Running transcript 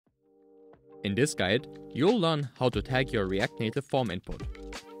In this guide, you'll learn how to tag your React Native form input.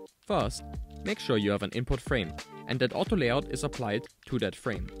 First, make sure you have an input frame and that auto layout is applied to that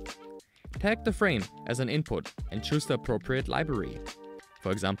frame. Tag the frame as an input and choose the appropriate library.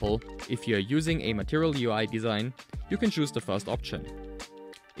 For example, if you're using a Material UI design, you can choose the first option.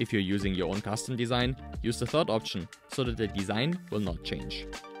 If you're using your own custom design, use the third option so that the design will not change.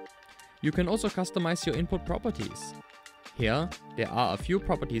 You can also customize your input properties. Here, there are a few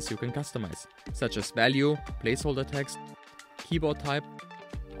properties you can customize, such as value, placeholder text, keyboard type,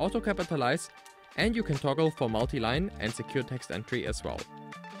 auto-capitalize, and you can toggle for multi-line and secure text entry as well.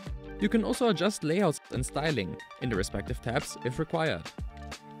 You can also adjust layouts and styling in the respective tabs if required.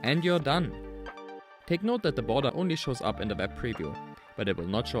 And you're done! Take note that the border only shows up in the web preview, but it will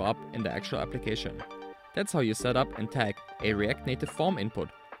not show up in the actual application. That's how you set up and tag a React Native form input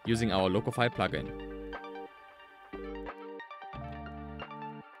using our Locofy plugin.